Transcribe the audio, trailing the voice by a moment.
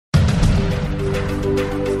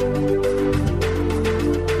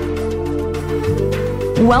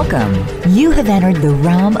Welcome. You have entered the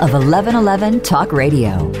realm of 1111 Talk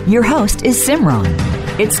Radio. Your host is Simran.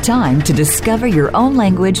 It's time to discover your own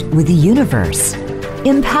language with the universe.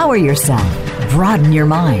 Empower yourself, broaden your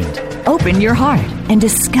mind, open your heart, and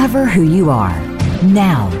discover who you are.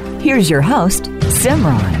 Now, here's your host,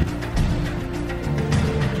 Simran.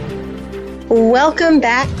 Welcome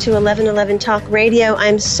back to 1111 Talk Radio.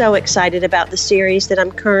 I'm so excited about the series that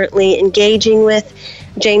I'm currently engaging with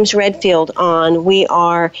James Redfield on. We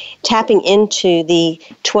are tapping into the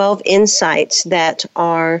 12 insights that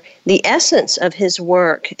are the essence of his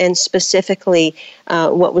work, and specifically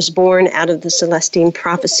what was born out of the Celestine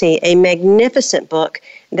Prophecy, a magnificent book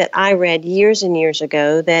that I read years and years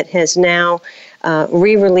ago that has now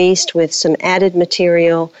re-released with some added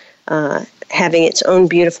material, having its own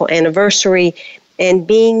beautiful anniversary, and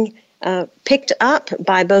being picked up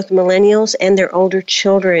by both millennials and their older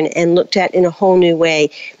children and looked at in a whole new way.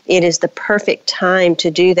 It is the perfect time to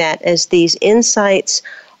do that, as these insights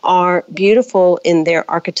are beautiful in their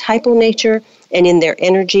archetypal nature and in their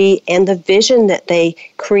energy and the vision that they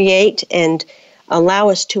create and allow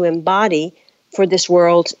us to embody for this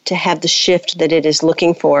world to have the shift that it is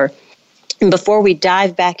looking for. And before we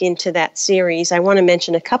dive back into that series, I want to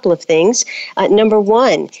mention a couple of things. Number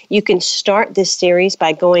one, you can start this series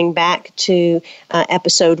by going back to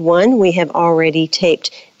episode 1. We have already taped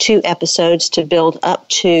 2 episodes to build up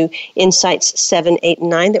to Insights 7, 8, and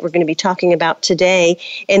 9 that we're going to be talking about today.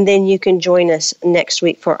 And then you can join us next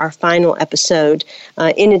week for our final episode.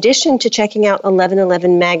 In addition to checking out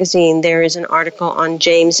 1111 Magazine, there is an article on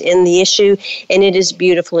James in the issue, and it is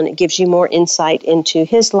beautiful, and it gives you more insight into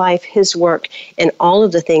his life, his work, and all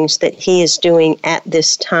of the things that he is doing at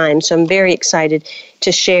this time. So I'm very excited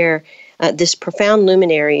to share this profound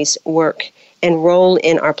luminary's work and role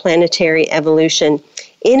in our planetary evolution.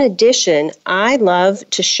 In addition, I love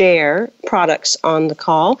to share products on the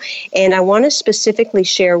call, and I want to specifically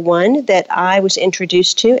share one that I was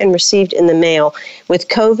introduced to and received in the mail. With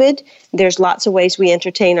COVID, there's lots of ways we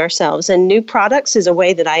entertain ourselves, and new products is a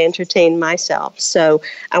way that I entertain myself. So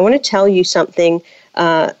I want to tell you something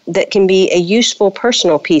that can be a useful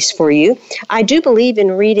personal piece for you. I do believe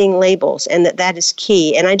in reading labels, and that is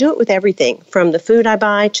key, and I do it with everything, from the food I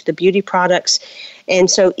buy to the beauty products. And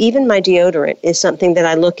so even my deodorant is something that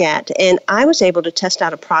I look at. And I was able to test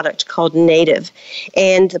out a product called Native.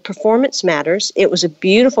 And the performance matters. It was a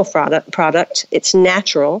beautiful product. It's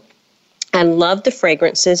natural. I love the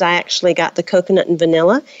fragrances. I actually got the coconut and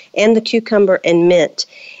vanilla and the cucumber and mint.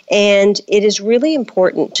 And it is really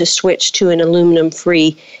important to switch to an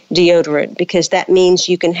aluminum-free deodorant, because that means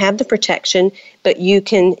you can have the protection, but you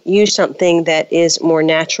can use something that is more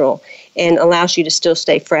natural and allows you to still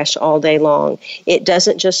stay fresh all day long. It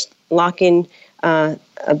doesn't just lock in a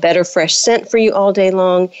better fresh scent for you all day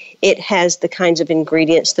long. It has the kinds of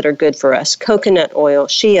ingredients that are good for us: coconut oil,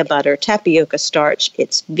 shea butter, tapioca starch.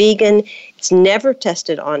 It's vegan. It's never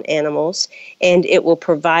tested on animals, and it will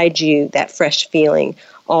provide you that fresh feeling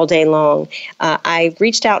all day long. I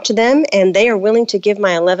reached out to them, and they are willing to give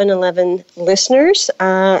my 1111 listeners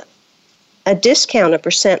a discount, a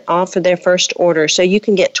 % off for their first order. So you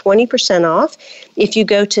can get 20% off if you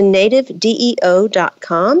go to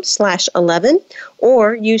nativedeo.com/11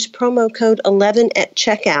 or use promo code 11 at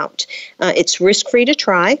checkout. It's risk-free to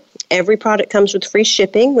try. Every product comes with free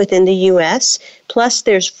shipping within the U.S., plus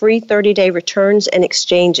there's free 30-day returns and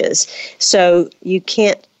exchanges. So you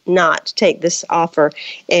can't not take this offer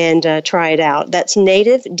and try it out. That's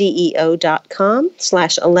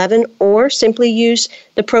nativedeo.com/11, or simply use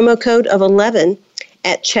the promo code of 11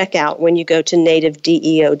 at checkout when you go to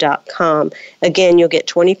nativedeo.com. Again, you'll get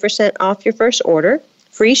 20% off your first order,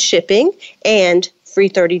 free shipping, and free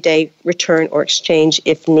 30-day return or exchange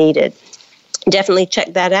if needed. Definitely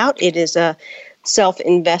check that out. It is a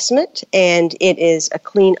self-investment, and it is a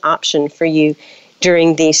clean option for you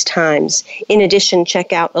during these times. In addition,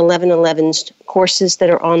 check out 1111's courses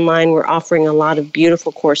that are online. We're offering a lot of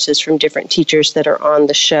beautiful courses from different teachers that are on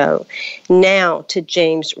the show. Now to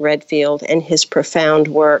James Redfield and his profound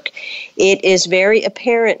work. It is very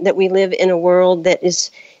apparent that we live in a world that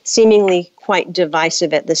is seemingly quite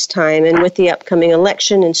divisive at this time. And with the upcoming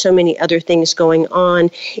election and so many other things going on,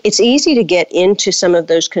 it's easy to get into some of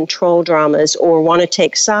those control dramas or want to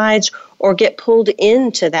take sides or get pulled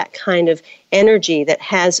into that kind of energy that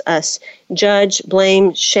has us judge,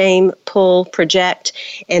 blame, shame, pull, project.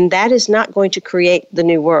 And that is not going to create the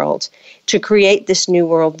new world. To create this new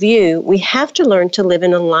world view, we have to learn to live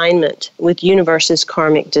in alignment with universe's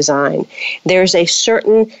karmic design. There's a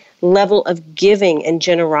certain level of giving and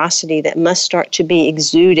generosity that must start to be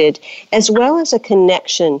exuded, as well as a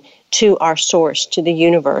connection to our source, to the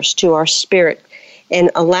universe, to our spirit,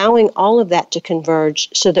 and allowing all of that to converge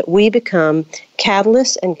so that we become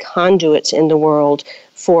catalysts and conduits in the world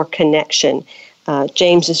for connection.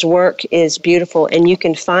 James's work is beautiful, and you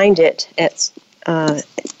can find it at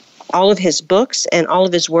all of his books and all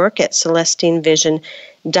of his work at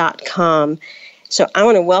CelestineVision.com. So I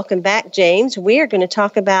want to welcome back James. We are going to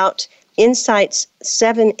talk about Insights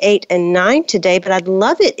 7, 8, and 9 today, but I'd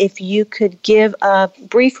love it if you could give a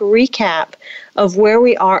brief recap of where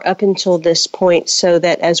we are up until this point so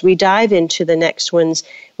that as we dive into the next ones,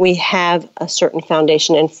 we have a certain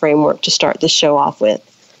foundation and framework to start the show off with.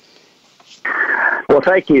 Well,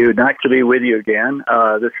 thank you. Nice to be with you again.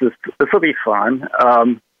 This will be fun.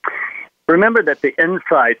 Remember that the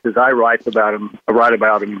insights, as I write about them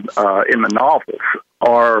in the novels,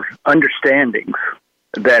 are understandings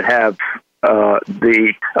that have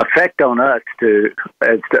the effect on us to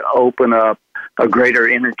open up a greater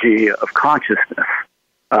energy of consciousness.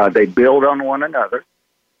 They build on one another.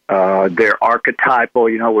 They're archetypal.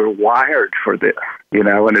 We're wired for this.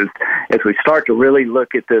 And as we start to really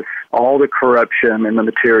look at this, all the corruption in the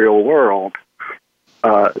material world,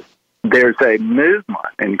 there's a movement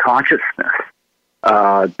in consciousness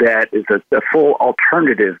that is a full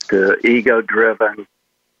alternative to ego-driven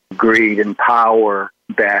greed and power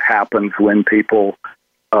that happens when people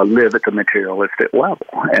live at the materialistic level.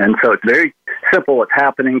 And so it's very simple what's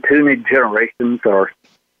happening. 2 new generations are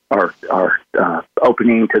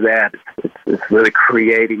opening to that. It's really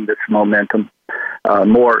creating this momentum.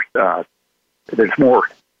 There's more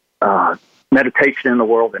meditation in the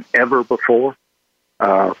world than ever before.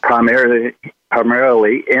 Primarily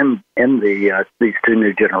in these 2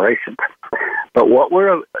 new generations. But what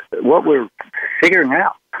we're figuring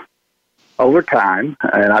out over time,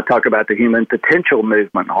 and I talk about the human potential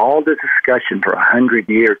movement, all the discussion for 100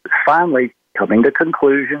 years is finally coming to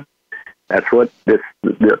conclusion. That's what the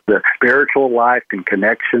spiritual life and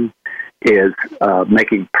connection is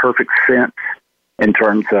making perfect sense in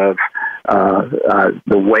terms of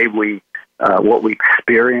the way what we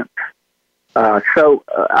experience. So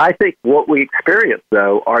I think what we experience,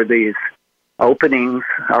 though, are these openings,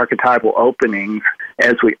 archetypal openings,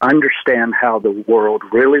 as we understand how the world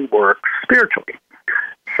really works spiritually.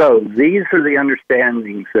 So these are the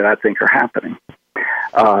understandings that I think are happening.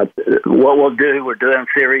 What we're doing a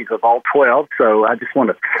series of all 12, so I just want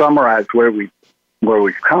to summarize where we've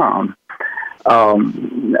come.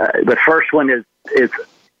 The first one is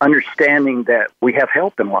understanding that we have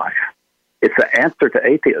help in life. It's the answer to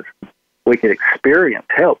atheism. We can experience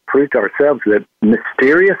help, prove to ourselves that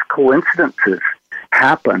mysterious coincidences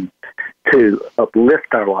happen to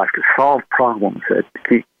uplift our life, to solve problems, that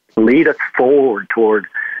lead us forward toward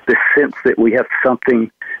the sense that we have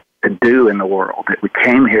something to do in the world, that we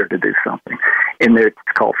came here to do something. And it's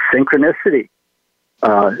called synchronicity.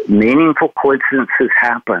 Meaningful coincidences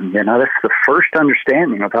happen. That's the first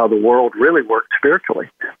understanding of how the world really works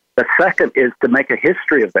spiritually. The second is to make a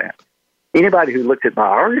history of that. Anybody who looks at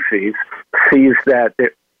biographies sees that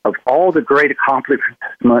of all the great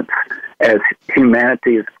accomplishments as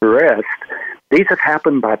humanity has progressed, these have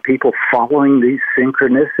happened by people following these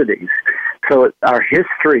synchronicities. So our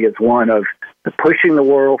history is one of pushing the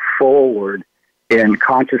world forward in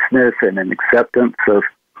consciousness and in acceptance of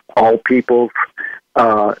all peoples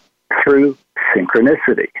through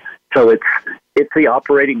synchronicity. So it's the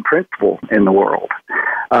operating principle in the world.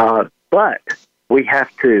 But we have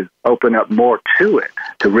to open up more to it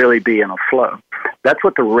to really be in a flow. That's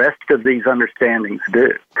what the rest of these understandings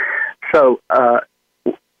do. So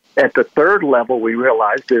at the third level, we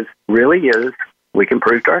realized we can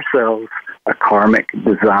prove to ourselves a karmic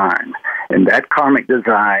design. And that karmic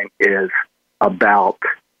design is about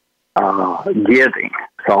giving.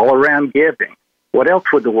 It's all around giving. What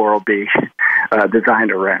else would the world be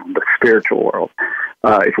designed around? The spiritual world.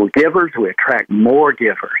 If we're givers, we attract more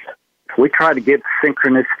givers. If we try to give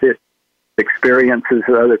synchronistic experiences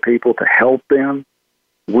to other people to help them,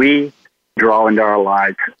 we draw into our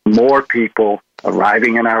lives more people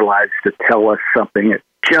arriving in our lives to tell us something at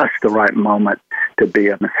just the right moment, to be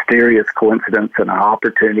a mysterious coincidence and an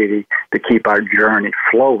opportunity to keep our journey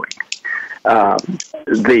flowing. And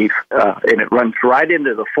it runs right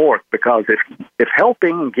into the fourth, because if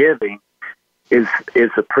helping and giving is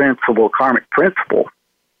the principle, karmic principle,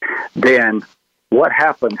 then what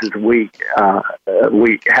happens is we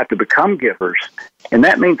have to become givers, and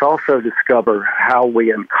that means also discover how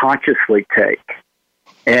we unconsciously take.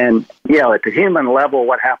 And at the human level,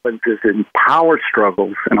 what happens is in power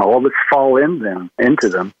struggles, and all of us fall into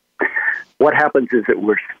them. What happens is that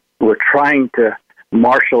we're trying to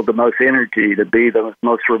marshal the most energy, to be the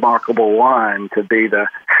most remarkable one, to be the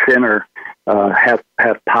center, have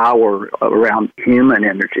power around human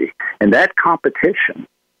energy. And that competition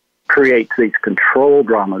creates these control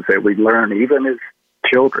dramas that we learn even as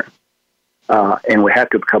children. And we have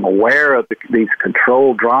to become aware of these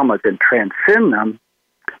control dramas and transcend them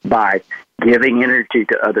by giving energy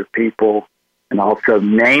to other people and also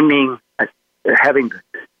naming,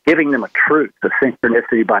 giving them a truth, a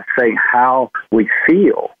synchronicity by saying how we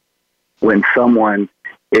feel when someone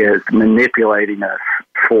is manipulating us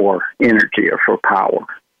for energy or for power.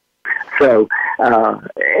 So,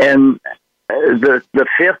 and the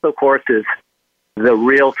fifth, of course, is the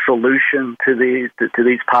real solution to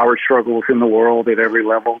these power struggles in the world at every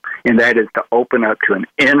level, and that is to open up to an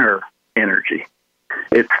inner energy.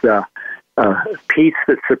 It's the peace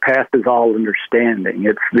that surpasses all understanding.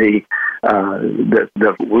 It's the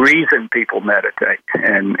reason people meditate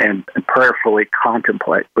and prayerfully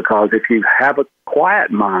contemplate, because if you have a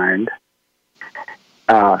quiet mind,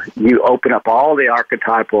 you open up all the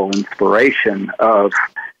archetypal inspiration of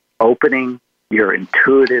opening your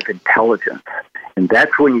intuitive intelligence. And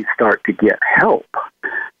that's when you start to get help.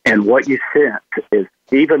 And what you sense is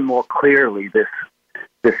even more clearly this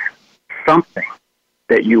something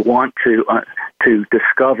that you want to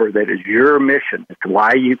discover that is your mission. It's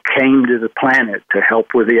why you came to the planet, to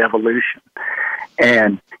help with the evolution.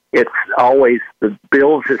 And it's always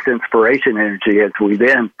builds this inspiration energy as we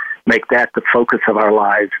then make that the focus of our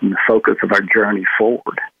lives and the focus of our journey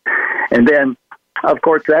forward. And then, of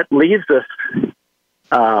course, that leaves us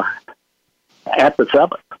at the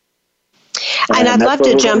seventh. And I'd love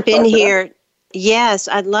to jump in here. Yes,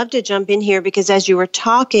 I'd love to jump in here, because as you were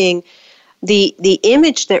talking, the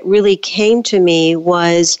image that really came to me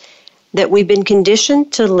was that we've been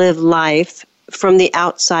conditioned to live life from the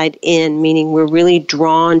outside in, meaning we're really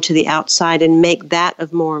drawn to the outside and make that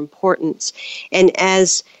of more importance. And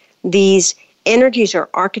as these energies or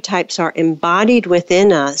archetypes are embodied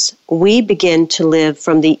within us, we begin to live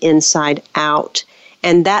from the inside out.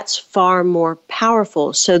 And that's far more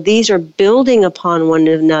powerful. So these are building upon one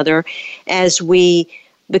another as we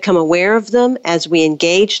become aware of them, as we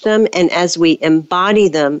engage them, and as we embody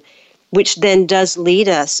them, which then does lead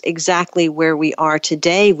us exactly where we are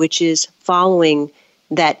today, which is following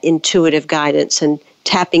that intuitive guidance and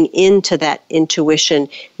tapping into that intuition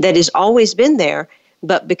that has always been there,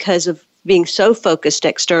 but because of being so focused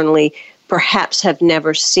externally, perhaps have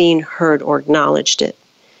never seen, heard, or acknowledged it.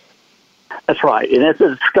 That's right, and it's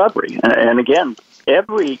a discovery. And again,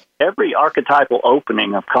 every archetypal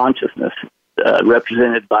opening of consciousness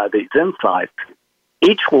represented by these insights,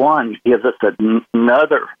 each one gives us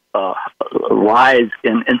another rise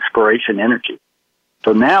in inspiration energy.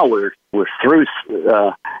 So now we're through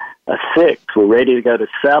a 6, we're ready to go to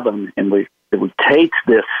 7, and we taste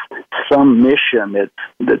this some mission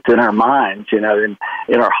that's in our minds, in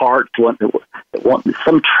our hearts, want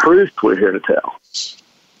some truth we're here to tell.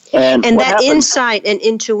 And that happens? Insight and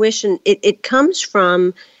intuition, it comes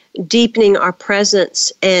from deepening our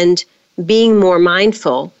presence and being more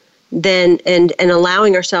mindful and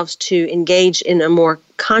allowing ourselves to engage in a more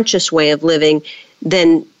conscious way of living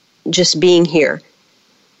than just being here.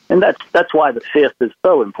 And that's why the 5th is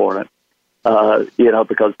so important,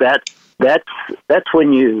 because that's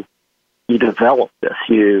when you develop this,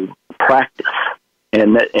 you practice.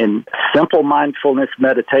 And in simple mindfulness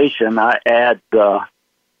meditation, I add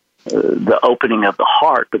the opening of the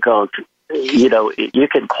heart, because you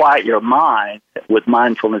can quiet your mind with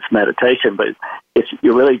mindfulness meditation, but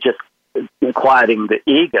you're really just quieting the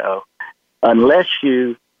ego unless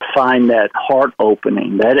you find that heart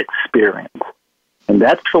opening, that experience. And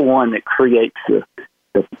that's the one that creates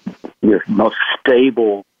your most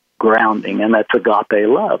stable grounding, and that's agape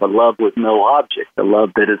love, a love with no object, a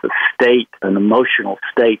love that is a state, an emotional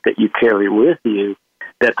state that you carry with you,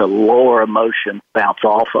 that the lower emotions bounce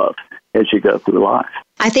off of as you go through life.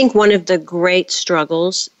 I think one of the great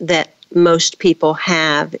struggles that most people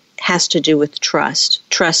have has to do with trust,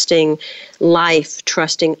 trusting life,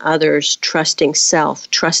 trusting others, trusting self,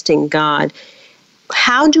 trusting God.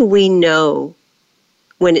 How do we know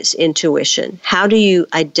when it's intuition? How do you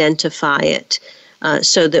identify it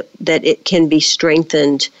so that it can be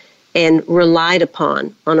strengthened and relied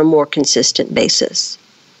upon on a more consistent basis?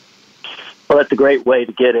 Well, that's a great way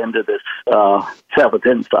to get into this 7th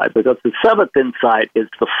insight, because the 7th insight is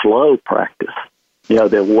the flow practice.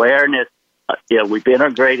 The awareness. We've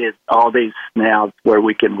integrated all these now where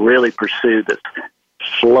we can really pursue this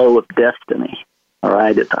flow of destiny. All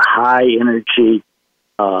right, it's a high energy,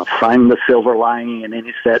 finding the silver lining in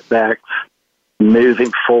any setbacks,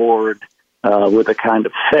 moving forward, with a kind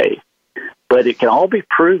of faith. But it can all be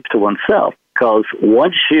proved to oneself, because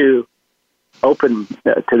once you open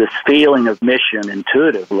to this feeling of mission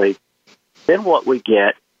intuitively, then what we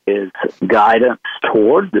get is guidance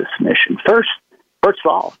toward this mission. First of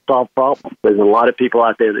all, solve problems. There's a lot of people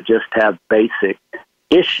out there that just have basic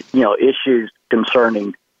issues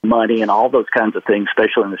concerning money and all those kinds of things,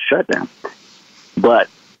 especially in the shutdown. But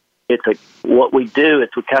what we do is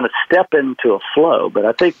we kind of step into a flow. But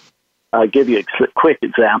I think I'll give you a quick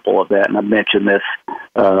example of that, and I've mentioned this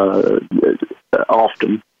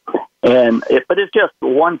often. But it's just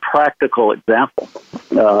one practical example.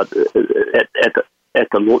 At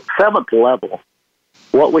the seventh level,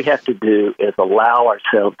 what we have to do is allow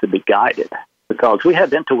ourselves to be guided, because we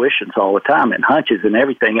have intuitions all the time and hunches and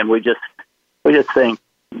everything, and we just think,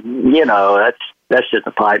 that's just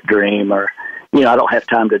a pipe dream, or I don't have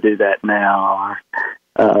time to do that now.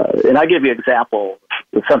 And I'll give you an example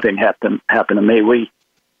of something happened to me. We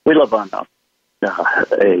live on a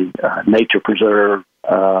nature preserve,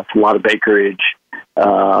 a lot of acreage,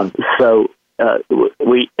 so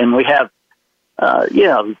we have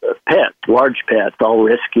pets, large pets, all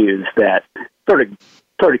rescues that sort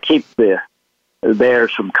of keep the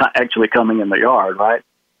bears from actually coming in the yard, right?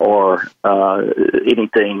 Or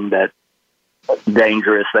anything that's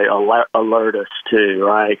dangerous, they alert us to,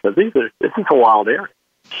 right? Because this is a wild area.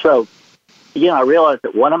 So, I realized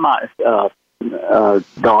that one of my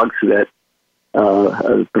dogs that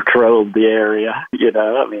patrolled the area,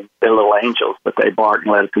 they're little angels, but they bark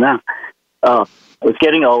and let us know, was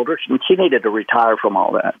getting older, and she needed to retire from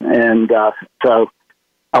all that. And so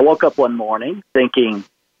I woke up one morning thinking,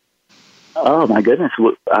 oh, my goodness,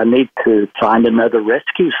 I need to find another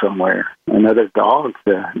rescue somewhere, another dog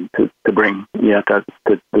to bring, to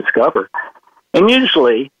discover. And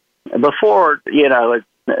usually, before,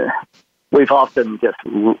 we've often just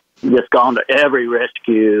gone to every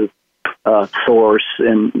rescue source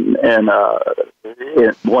and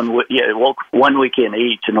one weekend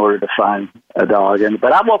each in order to find a dog.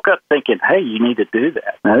 But I woke up thinking, hey, you need to do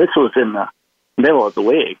that. Now, this was in the middle of the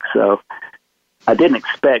week, so I didn't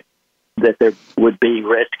expect that there would be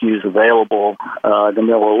rescues available in the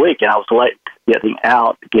middle of the week. And I was late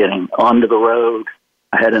getting onto the road.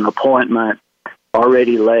 I had an appointment,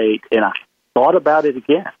 already late, and I thought about it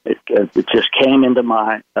again. It just came into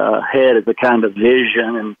my head as a kind of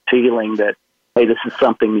vision and feeling that, hey, this is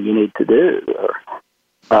something that you need to do.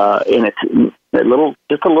 And it's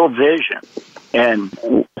just a little vision. And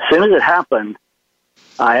as soon as it happened,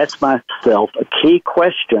 I asked myself a key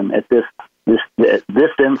question at this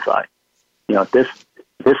insight,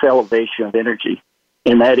 this elevation of energy,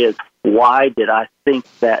 and that is, why did I think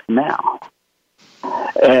that now?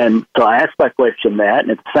 And so I asked my question that,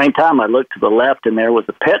 and at the same time I looked to the left, and there was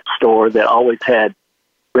a pet store that always had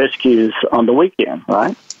rescues on the weekend,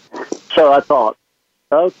 right? So I thought,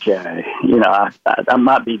 okay, I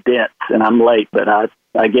might be dense and I'm late, but I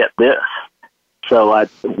get this. So I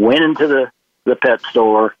went into the pet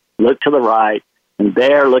store, looked to the right, and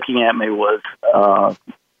there looking at me was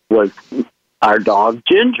our dog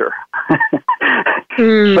Ginger.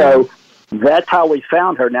 So that's how we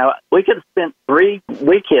found her. Now, we could have spent 3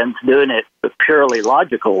 weekends doing it the purely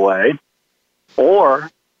logical way, or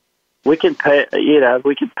we can pay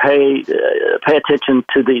attention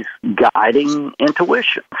to these guiding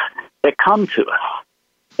intuitions that come to us.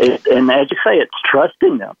 And as you say, it's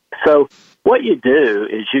trusting them. So what you do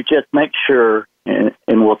is you just make sure, and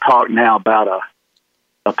we'll talk now about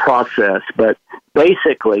a process, but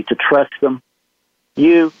basically to trust them,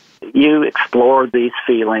 you explore these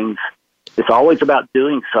feelings. It's always about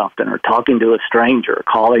doing something, or talking to a stranger, or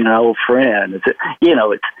calling an old friend. It's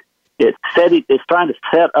trying to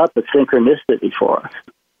set up a synchronicity for us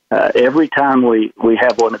every time we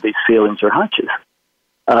have one of these feelings or hunches.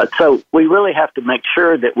 So we really have to make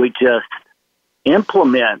sure that we just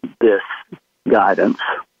implement this guidance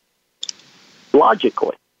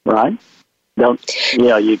logically, right?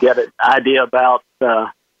 You get an idea about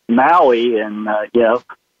Maui, and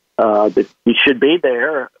that you should be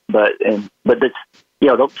there, but it's,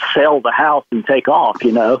 don't sell the house and take off,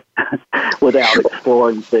 without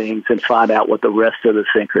exploring things and find out what the rest of the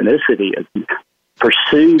synchronicity is.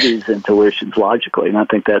 Pursue these intuitions logically, and I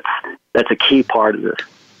think that's a key part of this.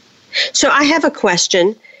 So I have a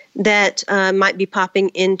question that might be popping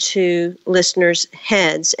into listeners'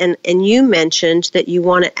 heads, and you mentioned that you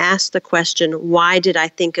want to ask the question, why did I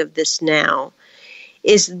think of this now?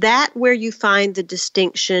 Is that where you find the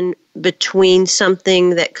distinction between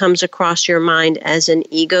something that comes across your mind as an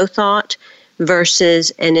ego thought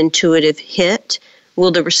versus an intuitive hit?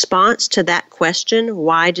 Will the response to that question,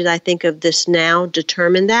 why did I think of this now,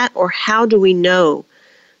 determine that? Or how do we know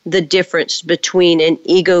the difference between an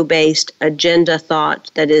ego-based agenda thought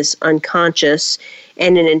that is unconscious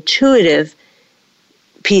and an intuitive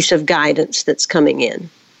piece of guidance that's coming in?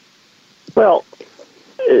 Well,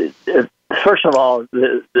 first of all,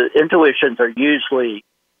 the intuitions are usually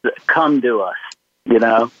come to us, you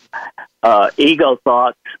know. Ego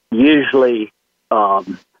thoughts usually are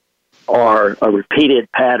a repeated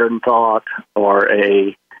pattern thought, or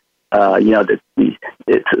it's a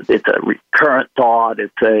recurrent thought.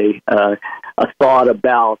 It's a thought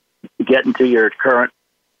about getting to your current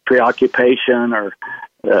preoccupation, or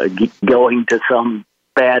going to some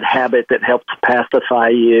bad habit that helps pacify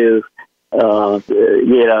you.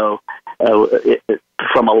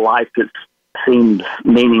 From a life that seems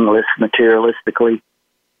meaningless materialistically.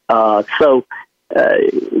 To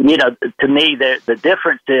me, the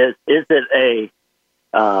difference is it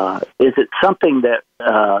something that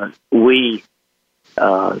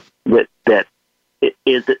that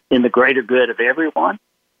is in the greater good of everyone,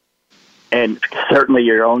 and certainly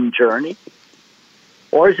your own journey,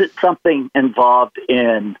 or is it something involved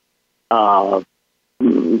in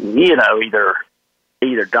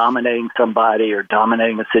either dominating somebody or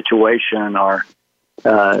dominating a situation, or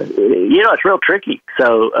it's real tricky.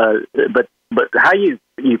 So, but how you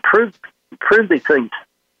prove these things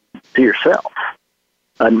to yourself,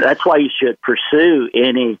 and that's why you should pursue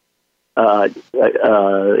any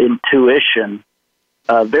intuition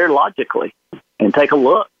very logically and take a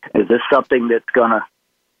look. Is this something that's going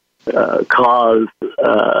to cause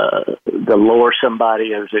to lower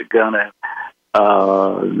somebody? Or is it going to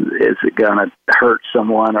hurt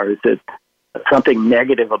someone, or is it something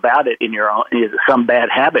negative about it in your own? Is it some bad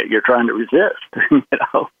habit you're trying to resist?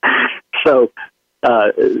 So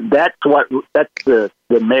that's the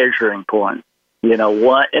measuring point.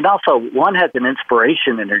 And also one has an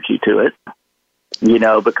inspiration energy to it.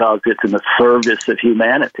 Because it's in the service of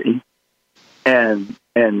humanity, and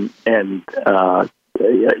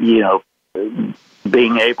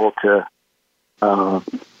being able to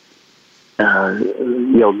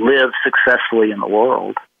live successfully in the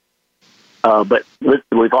world. But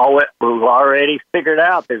we've already figured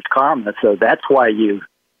out there's karma, so that's why you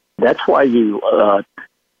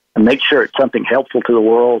make sure it's something helpful to the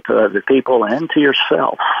world, to other people, and to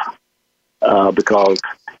yourself. Because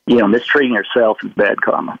mistreating yourself is bad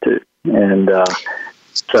karma too, and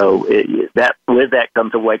so with that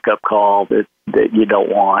comes a wake up call that you don't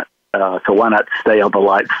want. So why not stay on the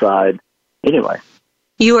light side anyway?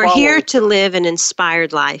 You are here to live an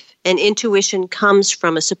inspired life, and intuition comes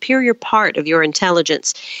from a superior part of your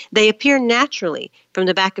intelligence. They appear naturally from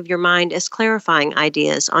the back of your mind as clarifying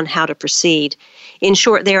ideas on how to proceed. In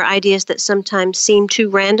short, they are ideas that sometimes seem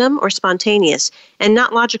too random or spontaneous and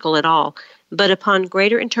not logical at all, but upon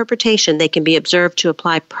greater interpretation, they can be observed to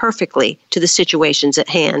apply perfectly to the situations at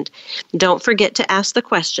hand. Don't forget to ask the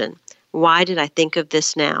question, why did I think of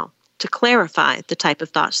this now? To clarify the type of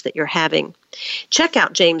thoughts that you're having. Check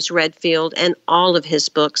out James Redfield and all of his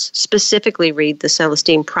books. Specifically read the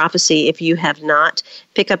Celestine Prophecy if you have not.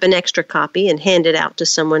 Pick up an extra copy and hand it out to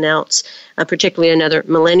someone else, particularly another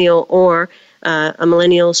millennial or a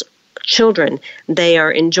millennial's children. They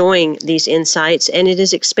are enjoying these insights, and it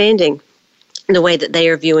is expanding the way that they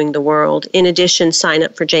are viewing the world. In addition, sign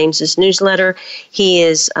up for James's newsletter. He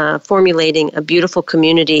is formulating a beautiful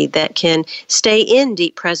community that can stay in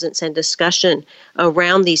deep presence and discussion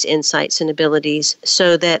around these insights and abilities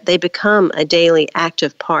so that they become a daily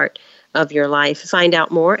active part of your life. Find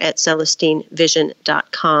out more at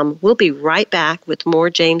CelestineVision.com. We'll be right back with more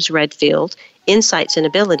James Redfield, Insights and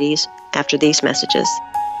Abilities, after these messages.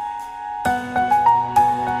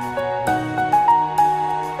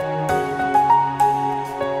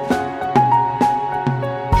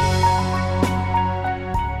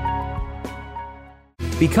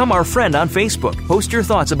 Become our friend on Facebook. Post your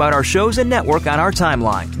thoughts about our shows and network on our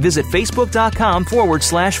timeline. Visit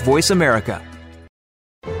Facebook.com/Voice America.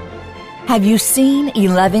 Have you seen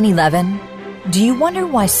 1111? Do you wonder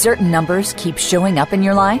why certain numbers keep showing up in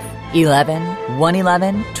your life? 11,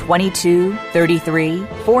 111, 22, 33,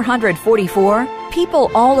 444.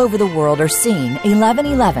 People all over the world are seeing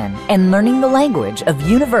 1111 and learning the language of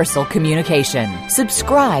universal communication.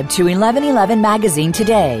 Subscribe to 1111 Magazine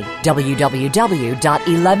today.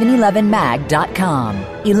 www.1111mag.com.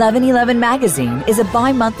 1111 Magazine is a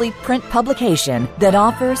bi-monthly print publication that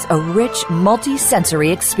offers a rich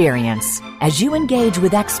multi-sensory experience. As you engage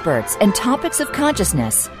with experts and topics of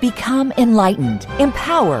consciousness, become enlightened,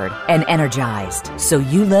 empowered, and energized, so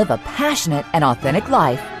you live a passionate and authentic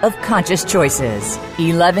life of conscious choices. is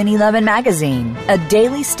 1111 Magazine, a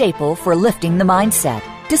daily staple for lifting the mindset,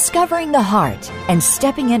 discovering the heart, and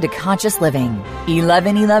stepping into conscious living.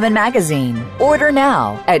 1111 Magazine. Order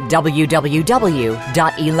now at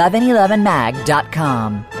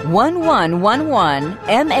www.1111mag.com.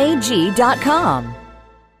 1111mag.com.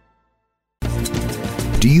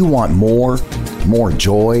 Do you want more? More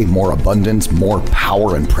joy, more abundance, more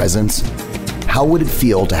power and presence? How would it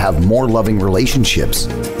feel to have more loving relationships,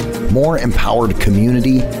 more empowered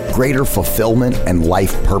community, greater fulfillment, and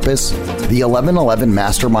life purpose? The 1111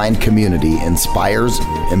 Mastermind community inspires,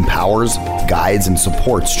 empowers, guides, and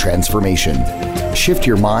supports transformation. Shift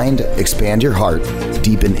your mind, expand your heart,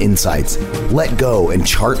 deepen insights, let go and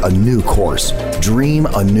chart a new course, dream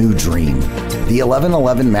a new dream. The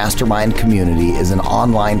 1111 Mastermind community is an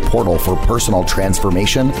online portal for personal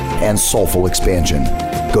transformation and soulful expansion.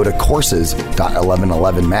 Go to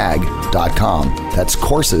courses.1111mag.com. That's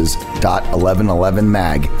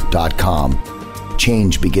courses.1111mag.com.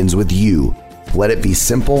 Change begins with you. Let it be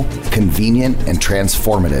simple, convenient, and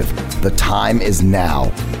transformative. The time is now.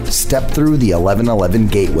 Step through the 1111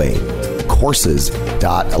 gateway.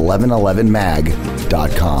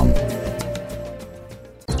 Courses.1111mag.com.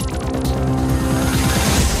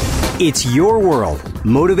 It's your world.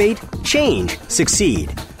 Motivate, change,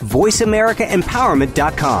 succeed.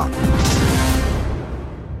 VoiceAmericaEmpowerment.com.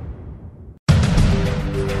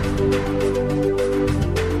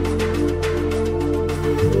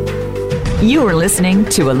 You are listening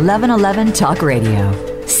to 1111 Talk Radio.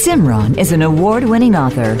 Simran is an award-winning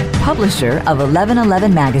author, publisher of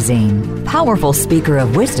 1111 Magazine, powerful speaker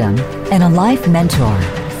of wisdom, and a life mentor.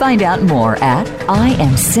 Find out more at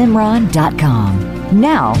IamSimran.com.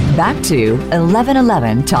 Now, back to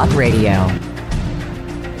 1111 Talk Radio.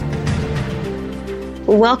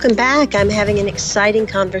 Welcome back. I'm having an exciting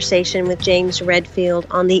conversation with James Redfield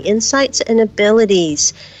on the insights and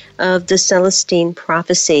abilities of the Celestine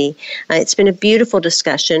Prophecy. It's been a beautiful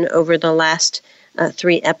discussion over the last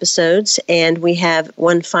 3 episodes, and we have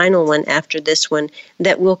one final one after this one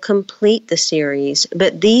that will complete the series.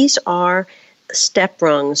 But these are step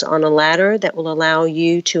rungs on a ladder that will allow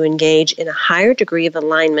you to engage in a higher degree of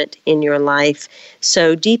alignment in your life.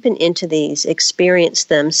 So deepen into these, experience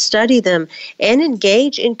them, study them, and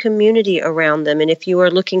engage in community around them. And if you are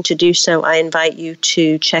looking to do so, I invite you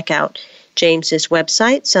to check out James's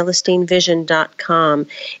website, CelestineVision.com,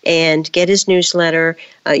 and get his newsletter.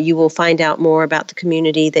 You will find out more about the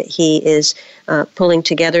community that he is pulling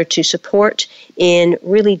together to support in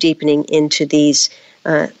really deepening into these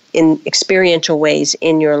in experiential ways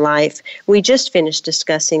in your life. We just finished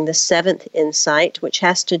discussing the 7th insight, which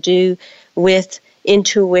has to do with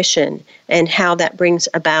intuition and how that brings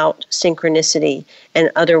about synchronicity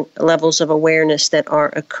and other levels of awareness that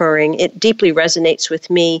are occurring. It deeply resonates with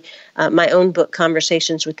me. My own book,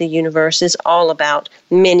 Conversations with the Universe, is all about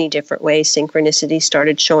many different ways synchronicity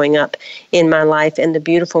started showing up in my life and the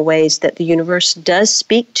beautiful ways that the universe does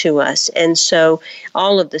speak to us. And so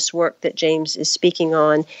all of this work that James is speaking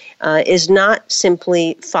on is not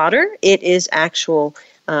simply fodder. It is actual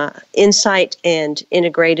insight and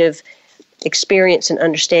integrative experience and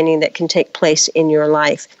understanding that can take place in your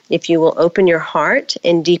life if you will open your heart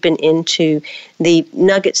and deepen into the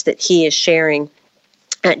nuggets that he is sharing.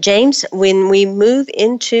 James, when we move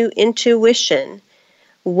into intuition,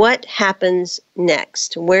 what happens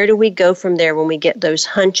next? Where do we go from there when we get those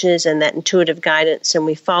hunches and that intuitive guidance and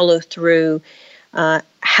we follow through?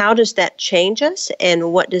 How does that change us,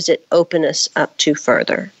 and what does it open us up to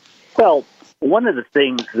further? Well, one of the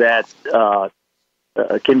things that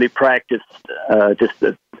can be practiced, just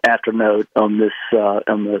an afternote on this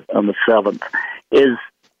on the 7th, is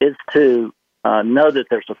to know that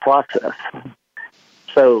there's a process.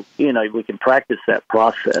 So we can practice that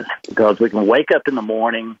process because we can wake up in the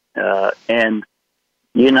morning and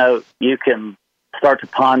you can start to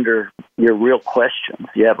ponder your real questions.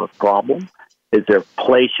 You have a problem. Is there a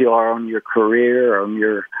place you are on your career, on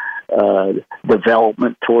your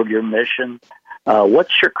development toward your mission?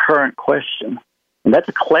 What's your current question? And that's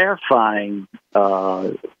a clarifying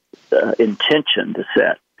intention to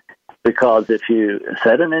set, because if you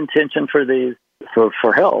set an intention for these,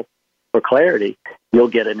 for help, for clarity, you'll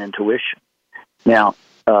get an intuition. Now,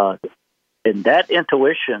 and that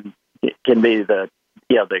intuition can be the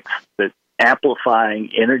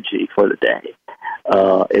amplifying energy for the day,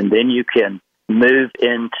 and then you can move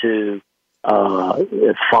into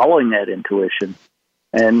following that intuition.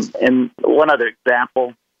 And one other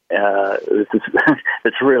example.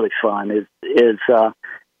 It's really fun. Is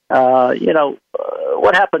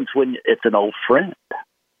what happens when it's an old friend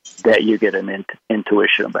that you get an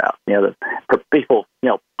intuition about? People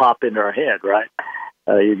pop into our head, right?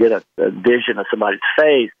 You get a vision of somebody's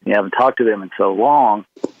face, you haven't talked to them in so long.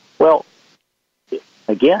 Well,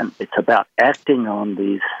 again, it's about acting on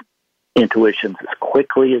these intuitions as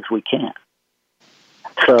quickly as we can.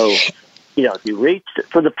 So, if you reach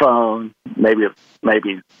for the phone, maybe let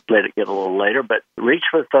it get a little later, but reach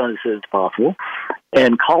for the phone as soon as possible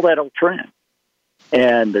and call that old friend.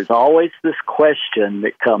 And there's always this question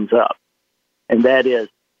that comes up, and that is,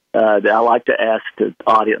 that I like to ask to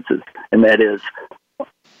audiences, and that is,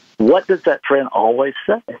 what does that friend always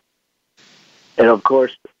say? And of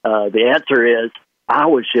course, the answer is, I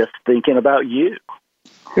was just thinking about you.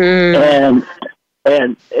 And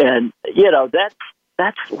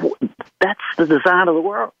that's the design of the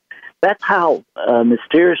world. That's how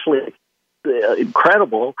mysteriously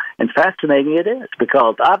incredible and fascinating it is,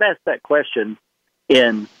 because I've asked that question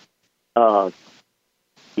in 30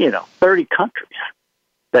 countries.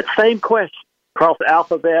 That same question across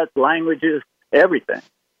alphabets, languages, everything.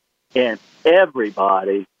 And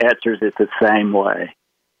everybody answers it the same way.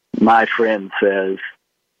 My friend says,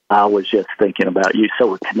 I was just thinking about you. So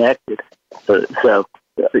we're connected. So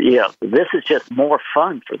this is just more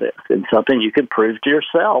fun for this, and something you can prove to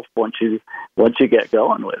yourself once you get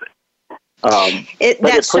going with it.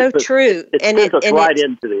 That's so true. It puts us right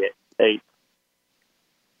into the 8.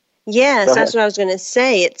 Yes, that's what I was going to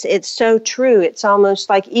say. It's so true. It's almost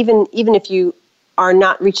like even if you are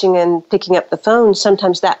not reaching and picking up the phone,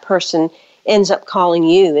 sometimes that person ends up calling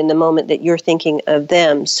you in the moment that you're thinking of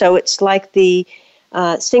them. So it's like the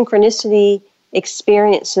synchronicity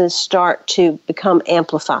experiences start to become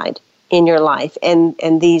amplified in your life, and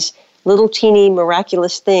these little teeny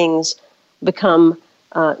miraculous things become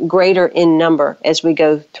greater in number as we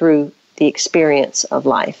go through the experience of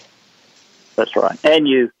life. That's right. And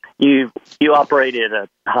you operate at a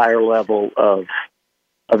higher level of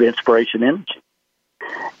inspiration energy.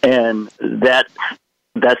 And that's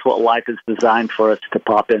what life is designed for us to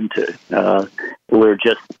pop into. We're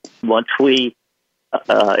just, once we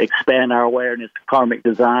expand our awareness to karmic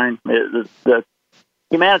design, the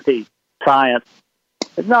humanity science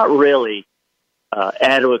is not really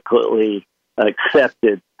adequately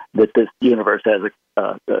accepted that this universe has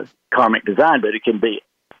a karmic design, but it can be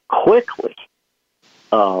quickly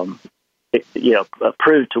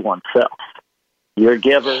proved to oneself. You're a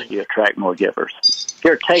giver, you attract more givers. If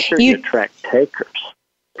you're a taker, you attract takers.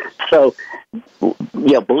 So,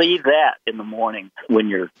 believe that in the morning when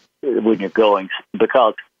you're going,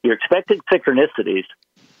 because you're expecting synchronicities,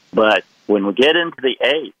 but when we get into the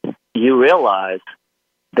 8, you realize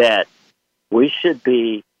that we should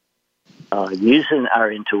be using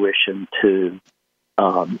our intuition to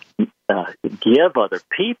give other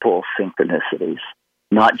people synchronicities,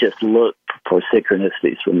 not just look for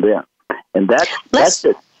synchronicities from them. And that's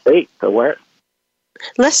the 8th awareness.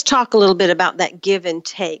 Let's talk a little bit about that give and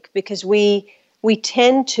take, because we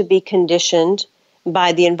tend to be conditioned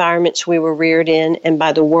by the environments we were reared in and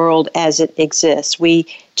by the world as it exists. We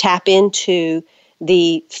tap into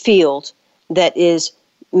the field that is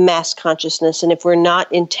mass consciousness, and if we're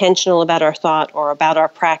not intentional about our thought or about our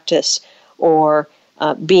practice or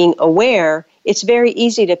being aware, it's very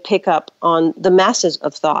easy to pick up on the masses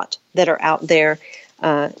of thought that are out there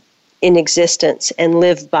in existence and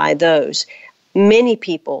live by those. Many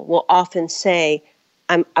people will often say,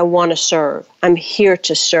 I want to serve. I'm here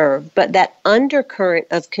to serve. But that undercurrent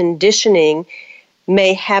of conditioning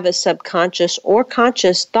may have a subconscious or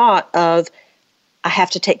conscious thought of, I have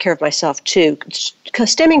to take care of myself too,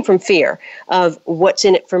 stemming from fear of what's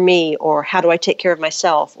in it for me, or how do I take care of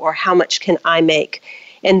myself, or how much can I make,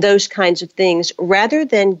 and those kinds of things, rather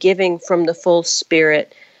than giving from the full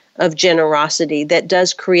spirit of generosity that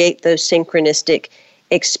does create those synchronistic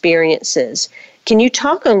experiences. Can you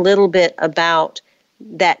talk a little bit about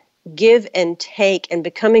that give and take and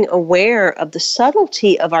becoming aware of the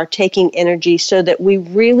subtlety of our taking energy so that we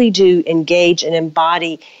really do engage and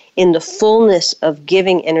embody in the fullness of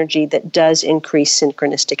giving energy that does increase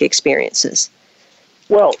synchronistic experiences?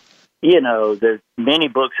 Well, there's many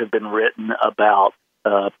books have been written about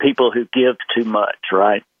people who give too much,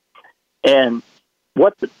 right? And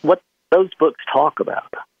what those books talk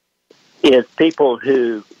about is people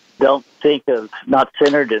who don't think of, not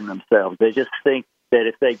centered in themselves. They just think that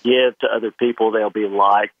if they give to other people, they'll be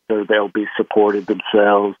liked or they'll be supported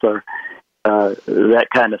themselves or that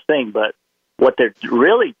kind of thing. But what they're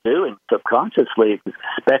really doing subconsciously is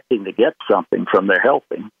expecting to get something from their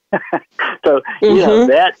helping. So,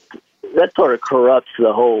 that sort of corrupts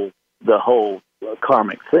the whole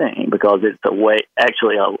karmic thing, because it's a way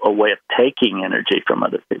of taking energy from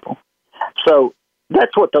other people. So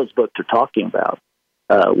that's what those books are talking about.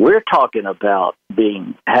 we're talking about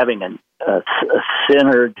having a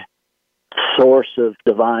centered source of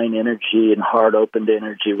divine energy and heart-opened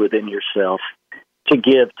energy within yourself to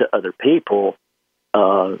give to other people.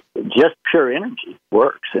 Just pure energy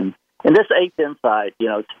works. And this eighth insight,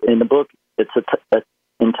 in the book, it's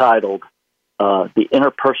entitled The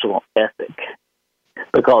Interpersonal Ethic.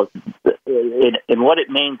 Because and what it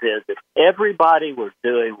means is if everybody were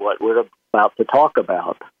doing what we're about to talk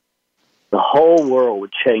about, the whole world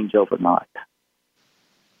would change overnight.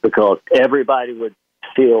 Because everybody would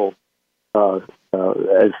feel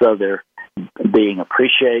as though they're being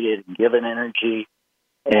appreciated and given energy,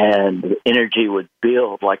 and the energy would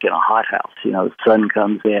build like in a hothouse. The sun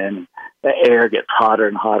comes in, the air gets hotter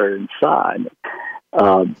and hotter inside.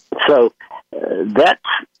 So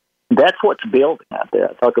that's what's building out there.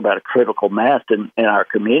 I talk about a critical mass in our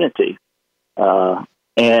community,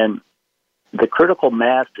 and the critical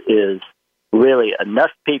mass is really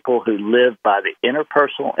enough people who live by the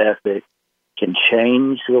interpersonal ethic can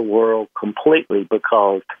change the world completely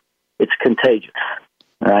because it's contagious,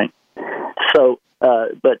 right? So,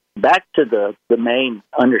 but back to the main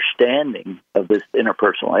understanding of this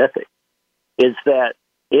interpersonal ethic is that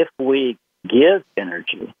if we give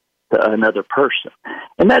energy to another person,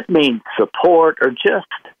 and that means support or just,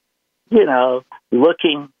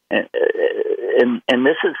 looking, and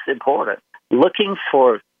this is important, looking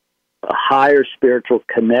for a higher spiritual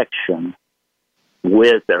connection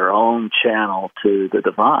with their own channel to the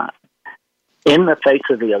divine in the face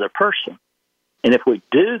of the other person. And if we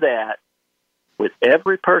do that with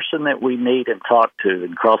every person that we meet and talk to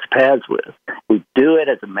and cross paths with, we do it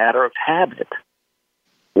as a matter of habit,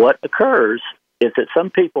 what occurs is that some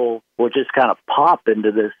people will just kind of pop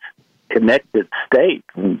into this connected state,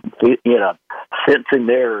 sensing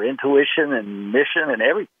their intuition and mission and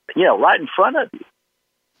everything, right in front of you.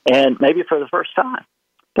 And maybe for the first time.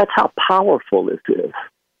 That's how powerful this is.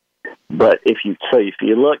 But if you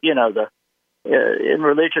look, in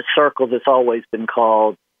religious circles, it's always been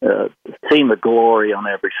called seeing the glory on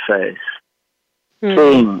every face,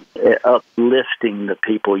 seeing uplifting the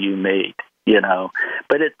people you meet,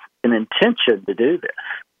 But it's an intention to do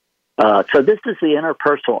this. So this is the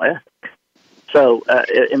interpersonal ethic. So,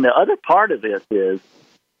 and the other part of this is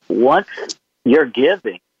once you're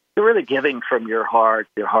giving, you're really giving from your heart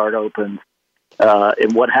opens,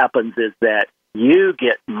 and what happens is that you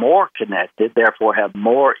get more connected, therefore have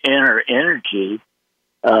more inner energy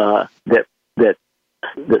that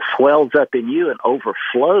swells up in you and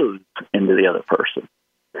overflows into the other person.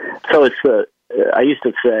 So it's I used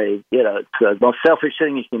to say, it's the most selfish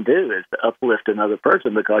thing you can do is to uplift another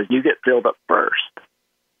person because you get filled up first.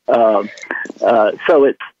 So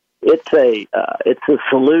it's a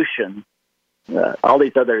solution. All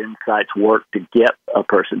these other insights work to get a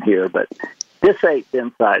person here, but this eighth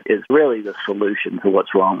insight is really the solution to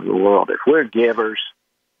what's wrong with the world. If we're givers,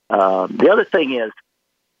 the other thing is,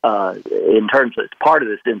 in terms of it's part of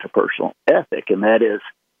this interpersonal ethic, and that is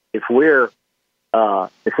if we're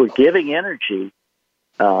giving energy,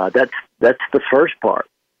 that's the first part.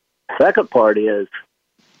 Second part is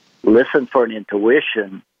listen for an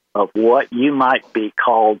intuition of what you might be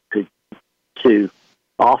called to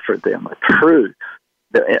offer them, a truth,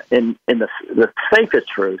 in the safest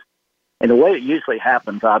truth. And the way it usually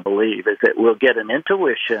happens, I believe, is that we'll get an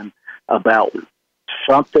intuition about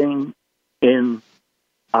something in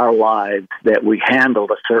our lives that we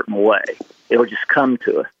handled a certain way. It will just come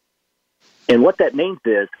to us. And what that means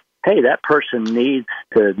is, hey, that person needs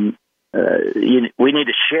to, we need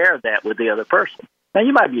to share that with the other person. Now,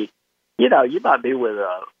 you might be with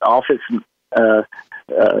an office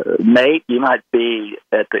mate. You might be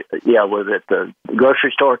at the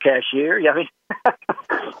grocery store cashier.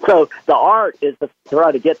 So the art is to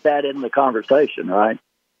try to get that in the conversation, right?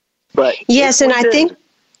 But yes, and I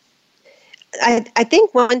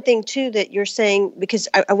think one thing too that you're saying, because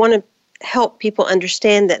I want to help people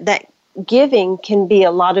understand that giving can be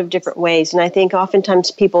a lot of different ways, and I think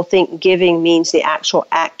oftentimes people think giving means the actual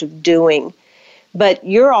act of doing. But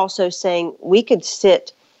you're also saying we could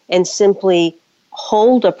sit and simply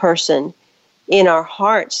hold a person in our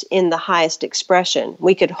hearts in the highest expression.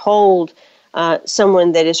 We could hold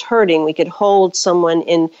someone that is hurting. We could hold someone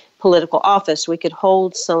in political office. We could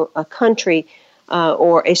hold a country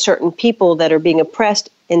or a certain people that are being oppressed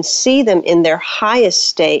and see them in their highest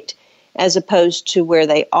state as opposed to where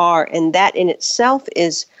they are. And that in itself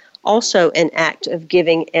is also an act of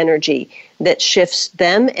giving energy that shifts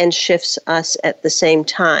them and shifts us at the same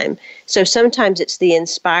time. So sometimes it's the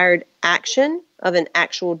inspired action of an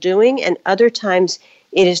actual doing, and other times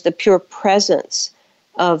it is the pure presence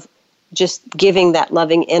of just giving that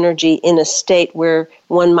loving energy in a state where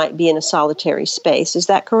one might be in a solitary space. Is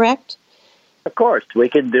that correct? Of course, we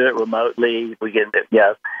can do it remotely. We can,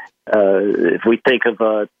 yes. If we think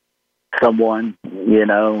of someone,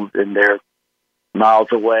 and they're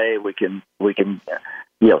miles away, we can,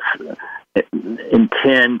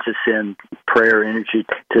 intend to send prayer energy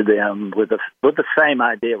to them with the same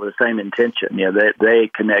idea, with the same intention. They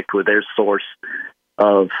connect with their source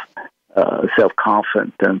of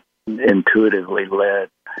self-confidence and intuitively led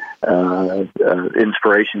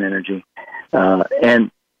inspiration energy,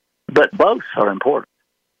 but both are important.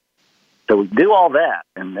 So we do all that,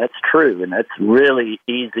 and that's true, and that's really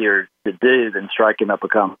easier to do than striking up a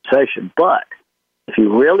conversation. But if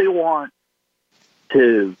you really want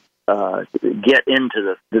to get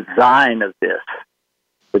into the design of this,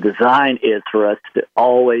 the design is for us to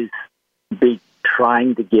always be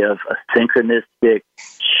trying to give a synchronistic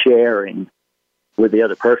sharing with the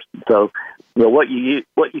other person. So, what you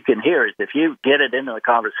can hear is, if you get it into the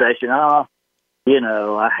conversation, this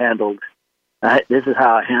is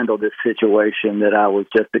how I handled this situation that I was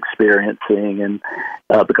just experiencing, and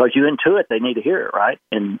because you intuit, they need to hear it, right?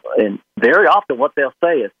 And very often, what they'll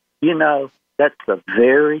say is, that's the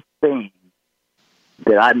very thing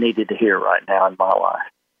that I needed to hear right now in my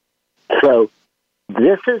life. So,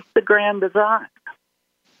 this is the grand design.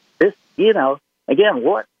 This, again,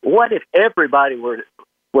 what if everybody were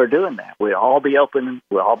doing that? We'd all be open.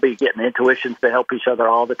 We'd all be getting intuitions to help each other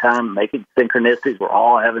all the time, making synchronicities. We're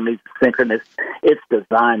all having these synchronicities. It's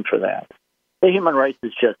designed for that. The human race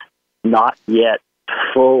is just not yet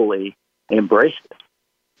fully embraced it.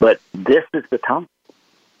 But this is the time.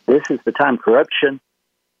 This is the time. Corruption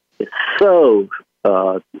is so,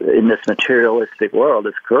 in this materialistic world,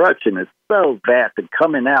 this corruption is so vast and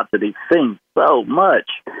coming out to these things so much.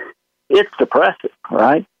 It's depressing,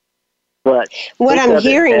 right? But what I'm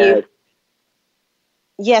hearing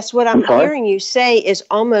you say is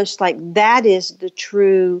almost like that is the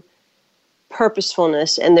true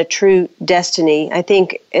purposefulness and the true destiny. I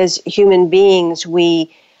think as human beings,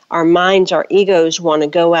 our minds, our egos want to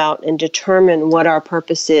go out and determine what our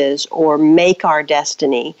purpose is or make our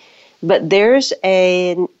destiny. But there's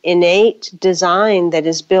an innate design that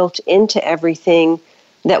is built into everything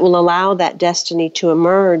that will allow that destiny to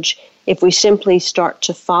emerge if we simply start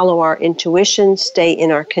to follow our intuition, stay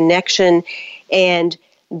in our connection, and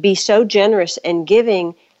be so generous and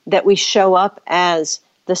giving that we show up as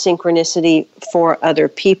the synchronicity for other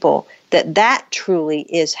people, that truly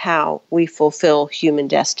is how we fulfill human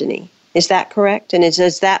destiny. Is that correct? And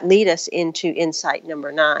does that lead us into insight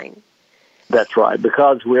number 9? That's right,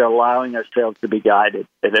 because we're allowing ourselves to be guided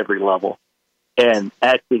at every level and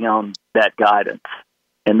acting on that guidance.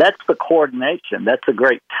 And that's the coordination. That's a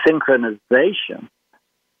great synchronization.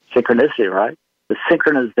 Synchronicity, right? The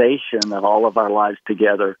synchronization of all of our lives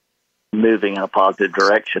together moving in a positive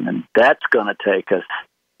direction. And that's going to take us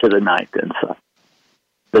to the 9th insight.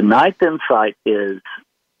 The 9th insight is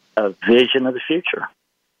a vision of the future.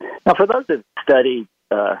 Now, for those who've studied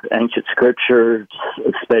ancient scriptures,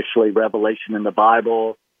 especially Revelation in the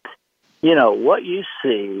Bible, what you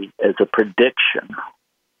see is a prediction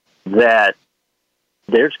that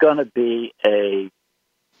there's going to be a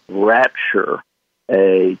rapture,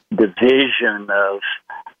 a division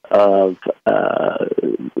of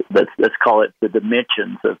let's call it the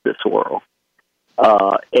dimensions of this world.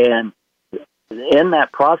 And in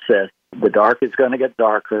that process, the dark is going to get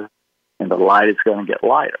darker and the light is going to get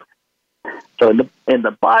lighter. So in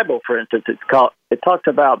the Bible, for instance, it talks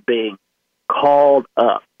about being called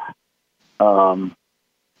up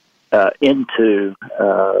into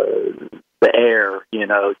the air,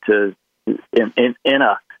 to in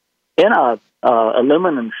a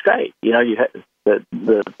aluminum state. You have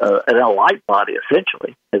in a light body,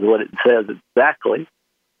 essentially, is what it says exactly.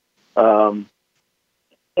 And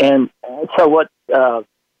so what's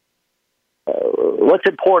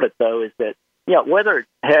important though is that whether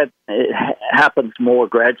it happens more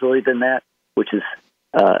gradually than that, which is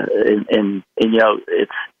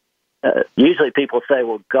it's usually people say,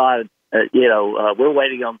 well, God. We're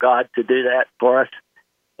waiting on God to do that for us.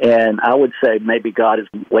 And I would say maybe God is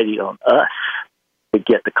waiting on us to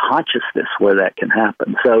get the consciousness where that can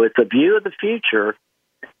happen. So it's a view of the future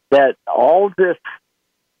that all this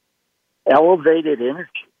elevated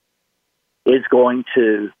energy is going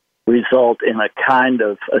to result in a kind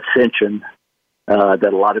of ascension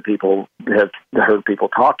that a lot of people have heard people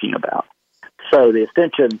talking about. So the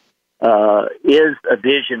ascension is a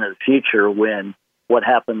vision of the future when what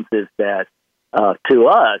happens is that to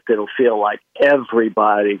us, it'll feel like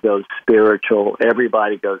everybody goes spiritual,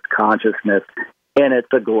 everybody goes consciousness, and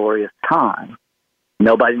it's a glorious time.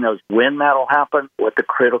 Nobody knows when that'll happen, what the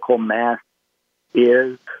critical mass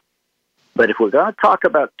is. But if we're going to talk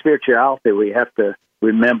about spirituality, we have to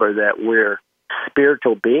remember that we're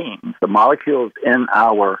spiritual beings. The molecules in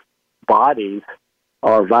our bodies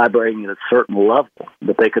are vibrating at a certain level,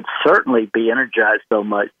 but they could certainly be energized so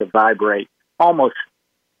much to vibrate almost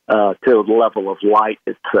to the level of light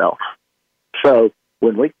itself. So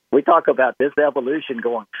when we talk about this evolution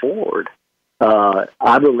going forward,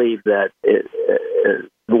 I believe that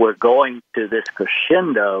we're going to this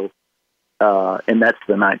crescendo, and that's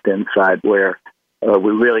the ninth insight, where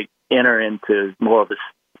we really enter into more of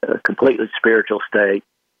a completely spiritual state,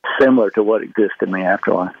 similar to what exists in the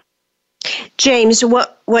afterlife. James,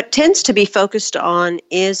 what tends to be focused on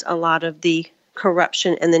is a lot of the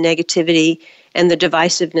corruption and the negativity and the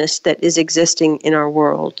divisiveness that is existing in our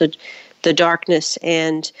world, the darkness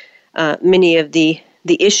and many of the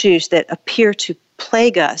issues that appear to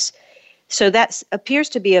plague us. So that appears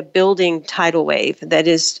to be a building tidal wave that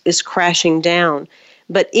is crashing down.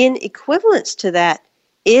 But in equivalence to that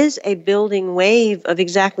is a building wave of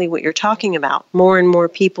exactly what you're talking about, more and more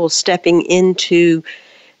people stepping into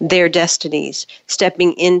their destinies,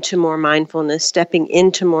 stepping into more mindfulness, stepping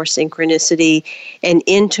into more synchronicity, and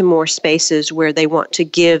into more spaces where they want to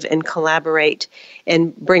give and collaborate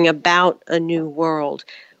and bring about a new world.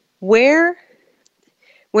 Where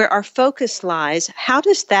our focus lies, how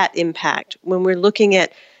does that impact when we're looking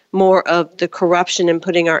at more of the corruption and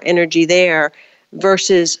putting our energy there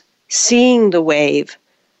versus seeing the wave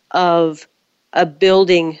of a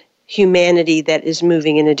building humanity that is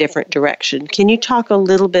moving in a different direction? Can you talk a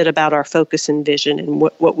little bit about our focus and vision and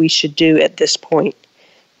what we should do at this point?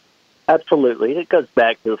 Absolutely. It goes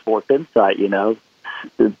back to the fourth insight,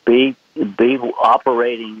 be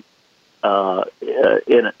operating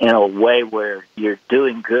in a way where you're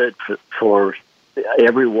doing good for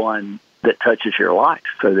everyone that touches your life,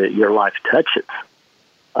 so that your life touches,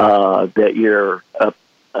 that you're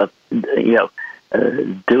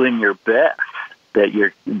doing your best, that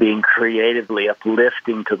you're being creatively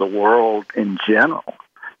uplifting to the world in general.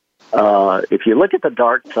 If you look at the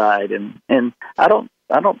dark side, and I don't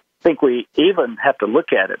think we even have to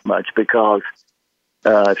look at it much, because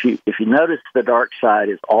if you notice, the dark side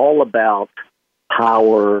is all about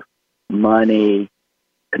power, money,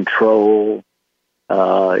 control.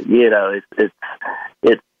 It's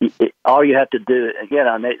all you have to do.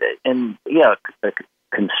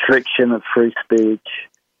 Constriction of free speech.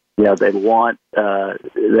 They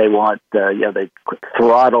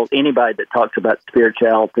throttle anybody that talks about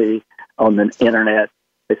spirituality on the internet.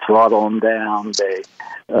 They throttle them down. They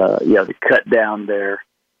cut down their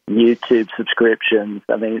YouTube subscriptions.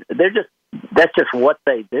 I mean, that's just what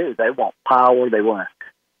they do. They want power. They want,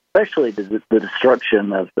 especially the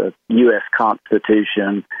destruction of the U.S.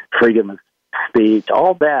 Constitution, freedom of speech,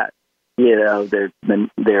 all that. They're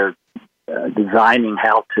designing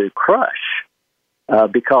how to crush,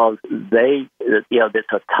 because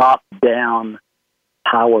it's a top-down,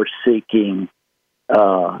 power-seeking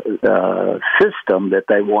system that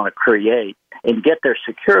they want to create and get their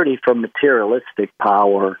security from materialistic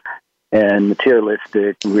power and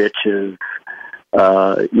materialistic riches,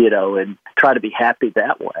 and try to be happy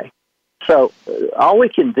that way. So all we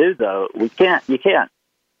can do, though, you can't hate.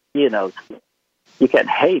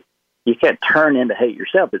 You can't turn into hate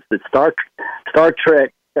yourself. It's the Star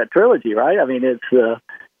Trek trilogy, right? I mean, it's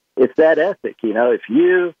that ethic. If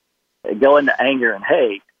you go into anger and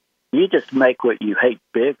hate, you just make what you hate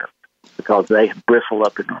bigger, because they bristle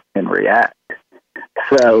up and react.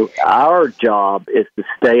 So our job is to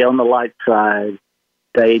stay on the light side,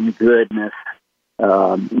 stay in goodness.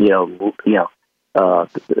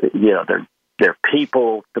 They're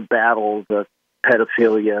people to battle the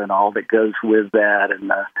pedophilia and all that goes with that,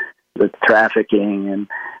 and the trafficking,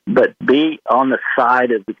 but be on the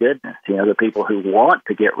side of the goodness. The people who want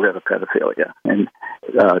to get rid of pedophilia and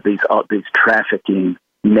these trafficking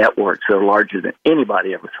networks that are larger than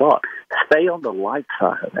anybody ever thought. Stay on the light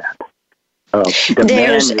side of that.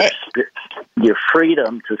 Demand your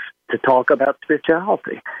freedom to talk about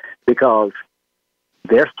spirituality, because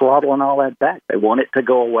they're throttling all that back. They want it to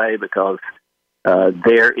go away because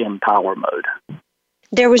they're in power mode.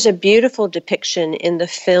 There was a beautiful depiction in the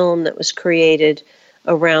film that was created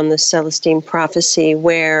around the Celestine Prophecy,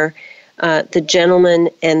 where the gentleman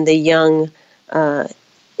and the young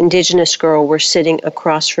indigenous girl were sitting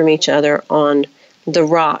across from each other on the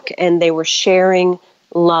rock, and they were sharing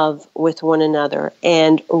love with one another.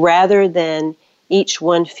 And rather than each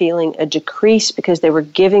one feeling a decrease because they were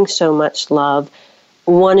giving so much love,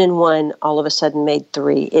 one and one all of a sudden made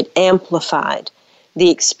three. It amplified the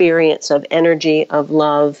experience of energy, of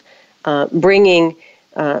love, bringing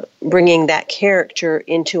bringing that character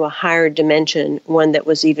into a higher dimension, one that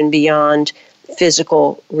was even beyond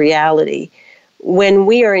physical reality. When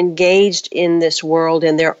we are engaged in this world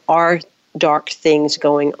and there are dark things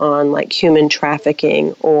going on, like human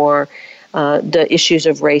trafficking or the issues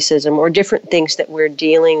of racism or different things that we're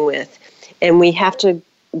dealing with, and we have to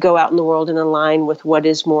go out in the world and align with what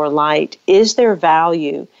is more light, is there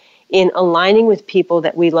value in aligning with people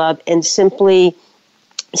that we love and simply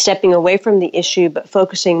stepping away from the issue but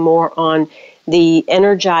focusing more on the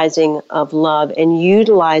energizing of love and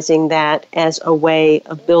utilizing that as a way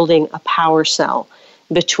of building a power cell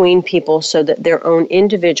between people so that their own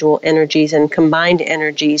individual energies and combined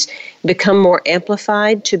energies become more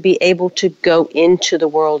amplified to be able to go into the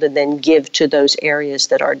world and then give to those areas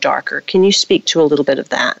that are darker? Can you speak to a little bit of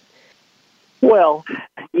that? Well,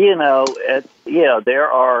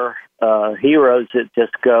 there are heroes that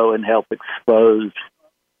just go and help expose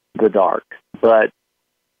the dark. But,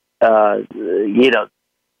 I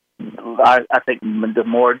think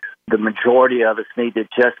the majority of us need to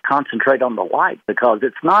just concentrate on the light, because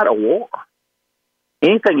it's not a war.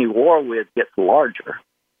 Anything you war with gets larger.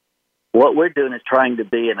 What we're doing is trying to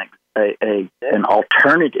be an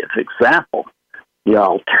alternative example, the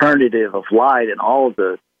alternative of light and all of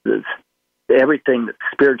the everything that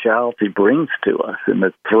spirituality brings to us and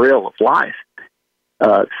the thrill of life.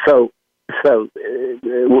 So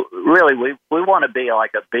really, we want to be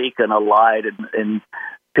like a beacon of light, and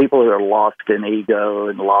people who are lost in ego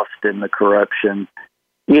and lost in the corruption,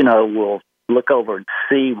 will look over and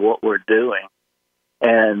see what we're doing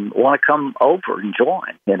and want to come over and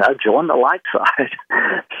join the light side.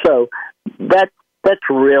 So that's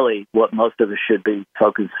really what most of us should be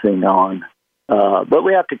focusing on. But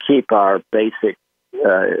we have to keep our basic,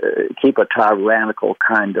 keep a tyrannical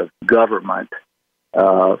kind of government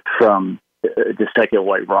from just taking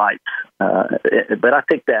away rights. But I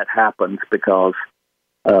think that happens because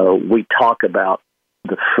we talk about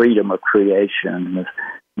the freedom of creation,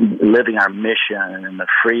 living our mission, and the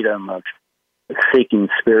freedom of seeking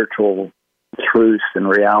spiritual truths and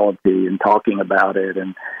reality and talking about it.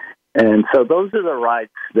 And so those are the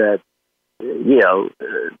rights that,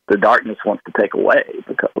 the darkness wants to take away,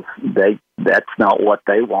 because that's not what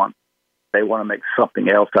they want. They want to make something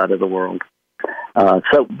else out of the world.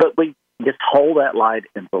 But we just hold that light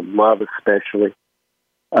in the love, especially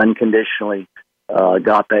unconditionally,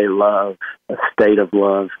 agape love, a state of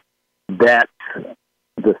love. That's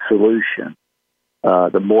the solution.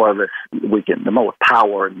 The more of us the more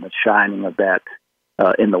power and the shining of that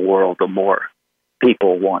in the world, the more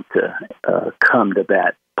people want to come to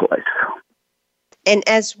that place. And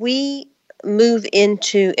as we move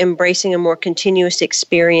into embracing a more continuous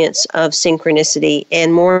experience of synchronicity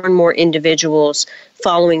and more individuals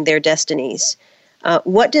following their destinies,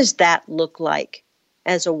 what does that look like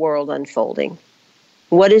as a world unfolding?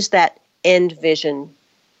 What is that end vision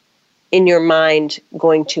in your mind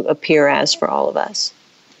going to appear as for all of us?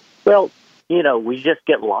 Well, we just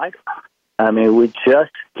get lighter. We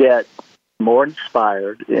just get more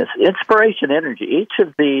inspired. It's inspiration energy. Each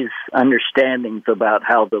of these understandings about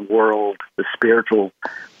how the world, the spiritual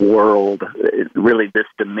world, really this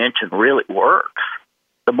dimension really works,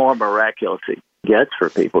 the more miraculous it gets for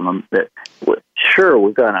people. Sure,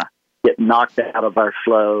 we're going to get knocked out of our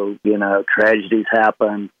flow. Tragedies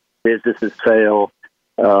happen, businesses fail.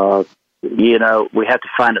 We have to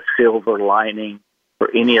find a silver lining for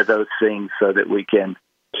any of those things so that we can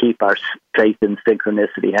keep our faith in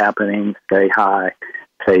synchronicity happening, stay high,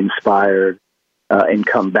 stay inspired, and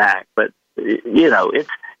come back. But we're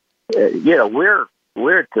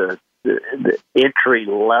at the entry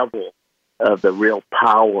level of the real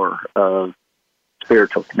power of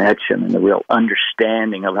spiritual connection and the real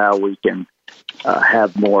understanding of how we can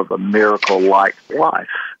have more of a miracle-like life.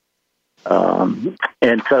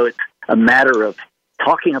 And so it's a matter of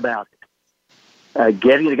talking about it.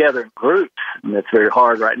 Getting together in groups, and that's very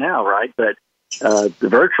hard right now, right? But the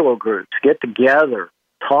virtual groups, get together,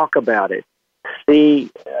 talk about it,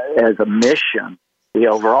 see as a mission, the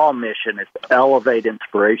overall mission is to elevate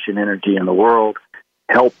inspiration energy in the world,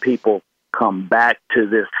 help people come back to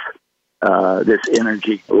this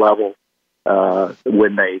energy level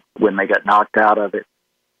when they got knocked out of it,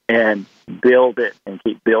 and build it and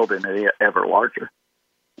keep building it ever larger.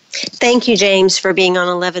 Thank you, James, for being on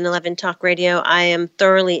 1111 Talk Radio. I am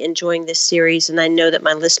thoroughly enjoying this series, and I know that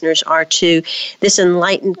my listeners are too. This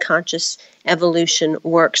enlightened conscious evolution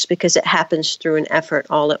works because it happens through an effort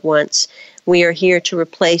all at once. We are here to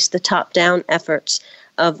replace the top-down efforts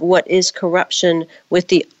of what is corruption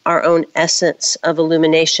with our own essence of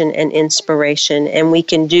illumination and inspiration. And we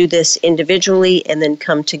can do this individually and then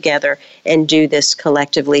come together and do this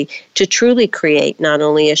collectively to truly create not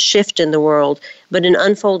only a shift in the world, but an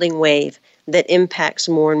unfolding wave that impacts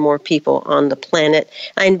more and more people on the planet.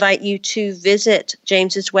 I invite you to visit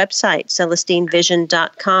James's website,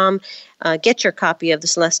 CelestineVision.com. Get your copy of the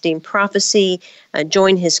Celestine Prophecy,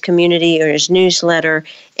 join his community or his newsletter,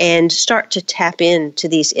 and start to tap into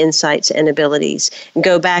these insights and abilities.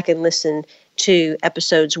 Go back and listen to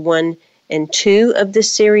episodes 1 and 2 of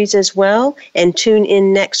this series as well, and tune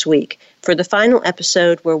in next week for the final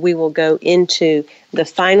episode where we will go into the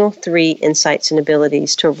final 3 insights and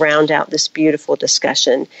abilities to round out this beautiful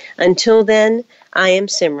discussion. Until then, I am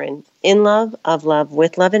Simran, in love, of love,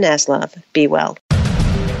 with love, and as love. Be well.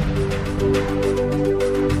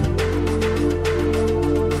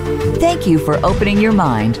 Thank you for opening your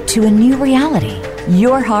mind to a new reality,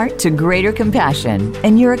 your heart to greater compassion,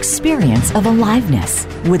 and your experience of aliveness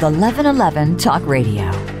with 1111 Talk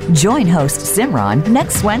Radio. Join host Simran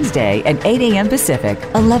next Wednesday at 8 a.m. Pacific,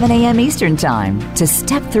 11 a.m. Eastern Time to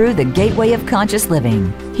step through the gateway of conscious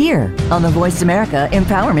living here on the Voice America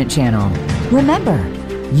Empowerment Channel. Remember,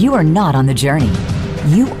 you are not on the journey.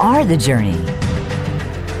 You are the journey.